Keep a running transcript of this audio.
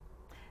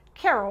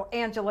Carol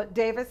Angela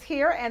Davis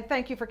here, and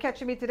thank you for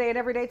catching me today and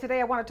every day.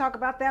 Today, I want to talk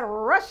about that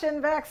Russian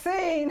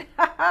vaccine.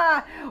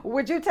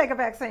 Would you take a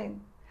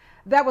vaccine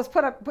that was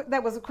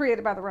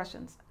created by the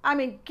Russians? I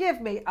mean,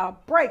 give me a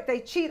break. They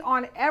cheat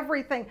on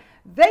everything.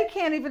 They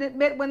can't even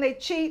admit when they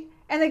cheat,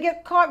 and they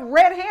get caught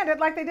red-handed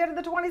like they did in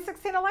the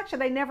 2016 election.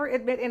 They never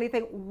admit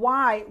anything.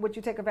 Why would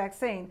you take a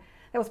vaccine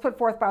that was put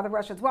forth by the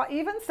Russians? Well,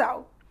 even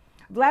so,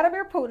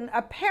 Vladimir Putin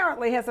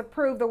apparently has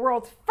approved the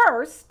world's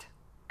first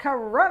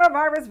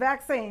coronavirus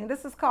vaccine.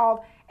 This is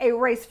called a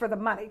race for the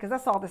money, because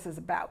that's all this is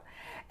about.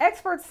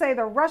 Experts say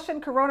the Russian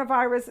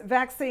coronavirus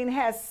vaccine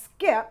has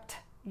skipped,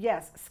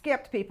 yes,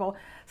 skipped people,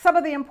 some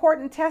of the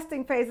important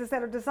testing phases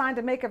that are designed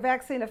to make a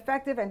vaccine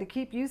effective and to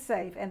keep you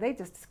safe. And they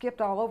just skipped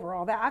all over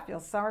all that. I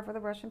feel sorry for the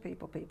Russian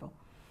people.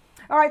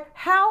 All right,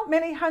 how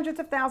many hundreds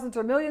of thousands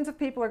or millions of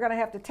people are going to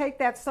have to take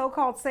that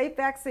so-called safe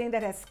vaccine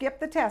that has skipped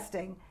the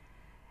testing?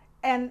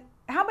 And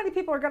how many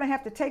people are going to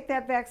have to take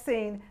that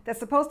vaccine that's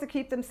supposed to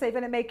keep them safe,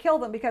 and it may kill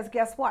them? Because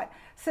guess what?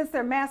 Since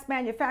they're mass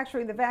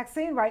manufacturing the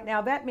vaccine right now,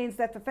 that means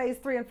that the phase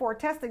 3 and 4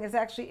 testing is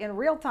actually in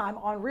real time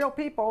on real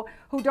people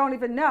who don't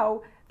even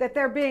know that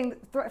they're being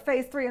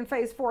phase 3 and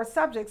phase 4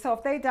 subjects. So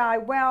if they die,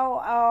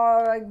 well,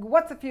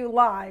 what's a few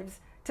lives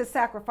to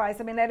sacrifice?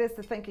 I mean, that is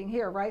the thinking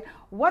here, right?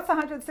 What's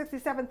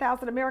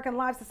 167,000 American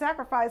lives to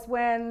sacrifice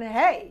when,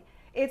 hey,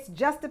 it's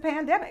just a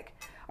pandemic?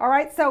 All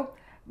right, so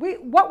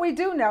what we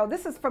do know,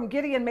 this is from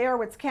Gideon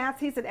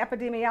Meyerowitz-Katz. He's an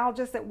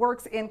epidemiologist that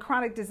works in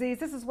chronic disease.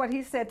 This is what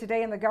he said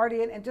today in The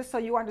Guardian, and just so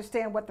you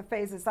understand what the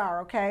phases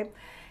are, okay?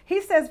 He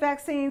says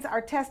vaccines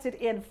are tested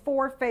in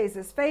 4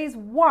 phases. Phase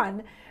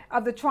 1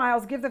 of the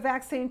trials give the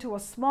vaccine to a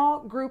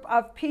small group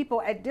of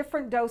people at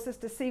different doses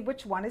to see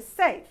which one is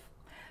safe.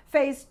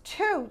 Phase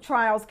 2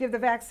 trials give the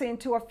vaccine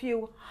to a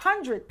few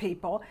hundred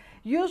people,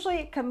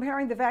 usually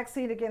comparing the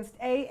vaccine against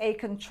a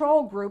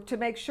control group to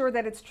make sure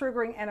that it's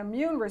triggering an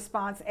immune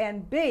response,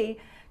 and B,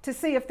 to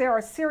see if there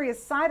are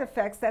serious side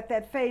effects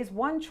that phase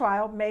 1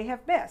 trial may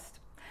have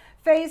missed.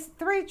 Phase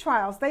 3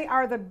 trials, they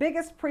are the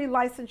biggest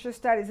pre-licensure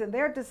studies, and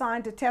they're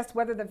designed to test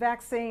whether the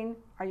vaccine,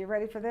 are you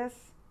ready for this,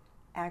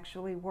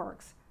 actually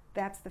works.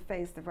 That's the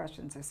phase the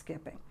Russians are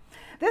skipping.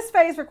 This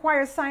phase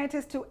requires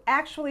scientists to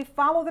actually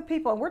follow the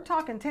people, and we're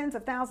talking tens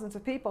of thousands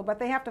of people, but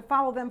they have to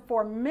follow them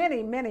for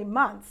many, many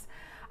months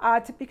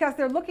because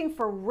they're looking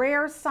for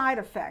rare side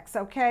effects,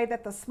 okay,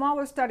 that the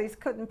smaller studies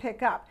couldn't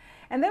pick up.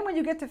 And then when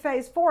you get to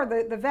phase 4,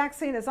 the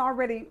vaccine has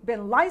already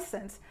been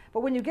licensed,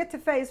 but when you get to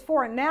phase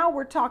 4, now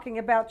we're talking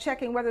about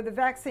checking whether the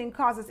vaccine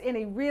causes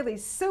any really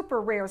super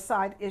rare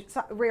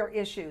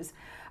issues.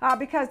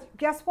 Because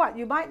guess what?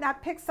 You might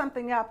not pick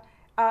something up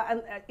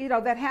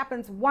that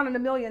happens 1 in a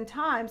million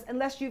times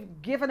unless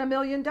you've given 1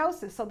 million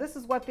doses. So this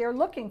is what they're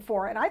looking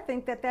for. And I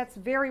think that that's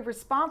very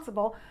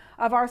responsible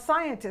of our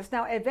scientists.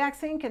 Now, a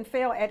vaccine can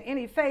fail at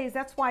any phase.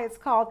 That's why it's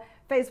called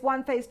phase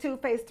 1, phase 2,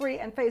 phase 3,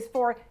 and phase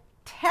 4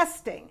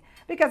 testing,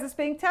 because it's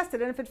being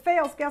tested. And if it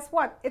fails, guess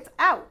what? It's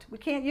out. We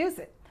can't use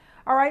it.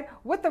 All right.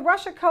 With the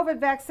Russia COVID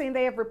vaccine,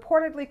 they have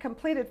reportedly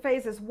completed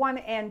phases 1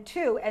 and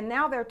 2, and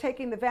now they're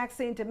taking the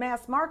vaccine to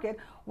mass market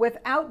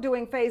without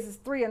doing phases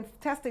 3 and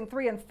testing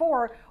 3 and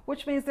 4,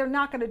 which means they're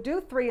not going to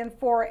do 3 and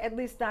 4, at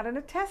least not in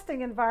a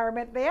testing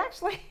environment. They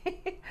actually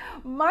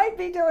might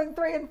be doing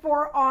 3 and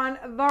 4 on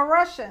the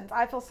Russians.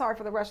 I feel sorry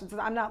for the Russians,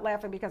 and I'm not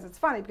laughing because it's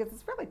funny, because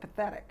it's really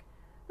pathetic.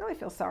 I really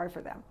feel sorry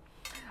for them.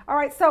 All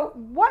right, so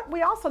what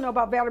we also know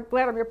about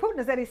Vladimir Putin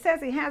is that he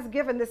says he has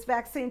given this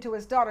vaccine to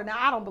his daughter. Now,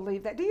 I don't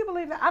believe that. Do you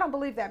believe that? I don't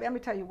believe that. Let me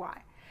tell you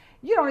why.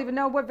 You don't even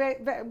know what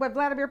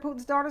Vladimir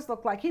Putin's daughters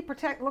look like. He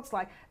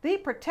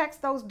protects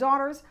those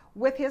daughters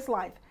with his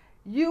life.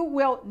 You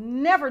will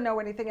never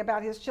know anything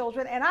about his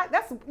children. And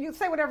you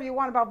say whatever you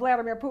want about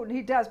Vladimir Putin.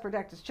 He does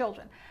protect his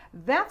children.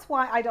 That's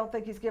why I don't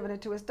think he's given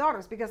it to his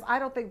daughters, because I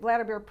don't think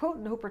Vladimir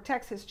Putin, who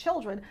protects his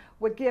children,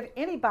 would give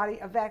anybody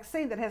a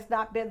vaccine that has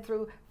not been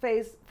through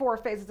 4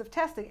 phases of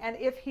testing. And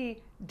if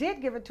he did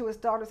give it to his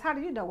daughters, how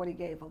do you know what he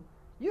gave them?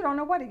 You don't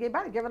know what he gave. He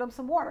might have given them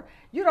some water.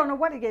 You don't know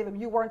what he gave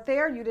them. You weren't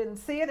there. You didn't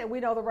see it. And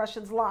we know the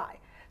Russians lie.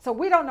 So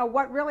we don't know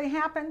what really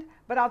happened,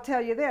 but I'll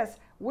tell you this,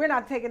 we're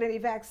not taking any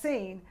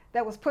vaccine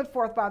that was put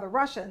forth by the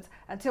Russians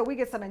until we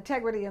get some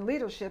integrity and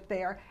leadership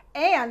there.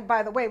 And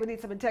by the way, we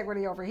need some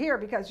integrity over here,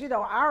 because, you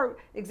know, our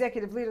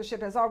executive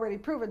leadership has already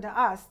proven to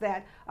us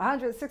that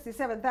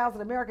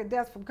 167,000 American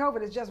deaths from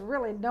COVID is just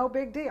really no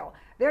big deal.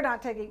 They're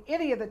not taking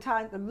any of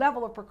the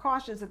level of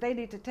precautions that they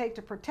need to take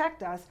to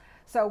protect us.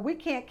 So we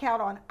can't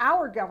count on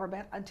our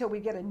government until we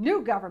get a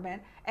new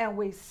government, and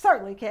we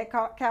certainly can't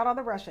count on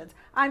the Russians.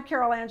 I'm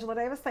Carol Angela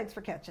Davis. Thanks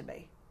for catching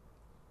me.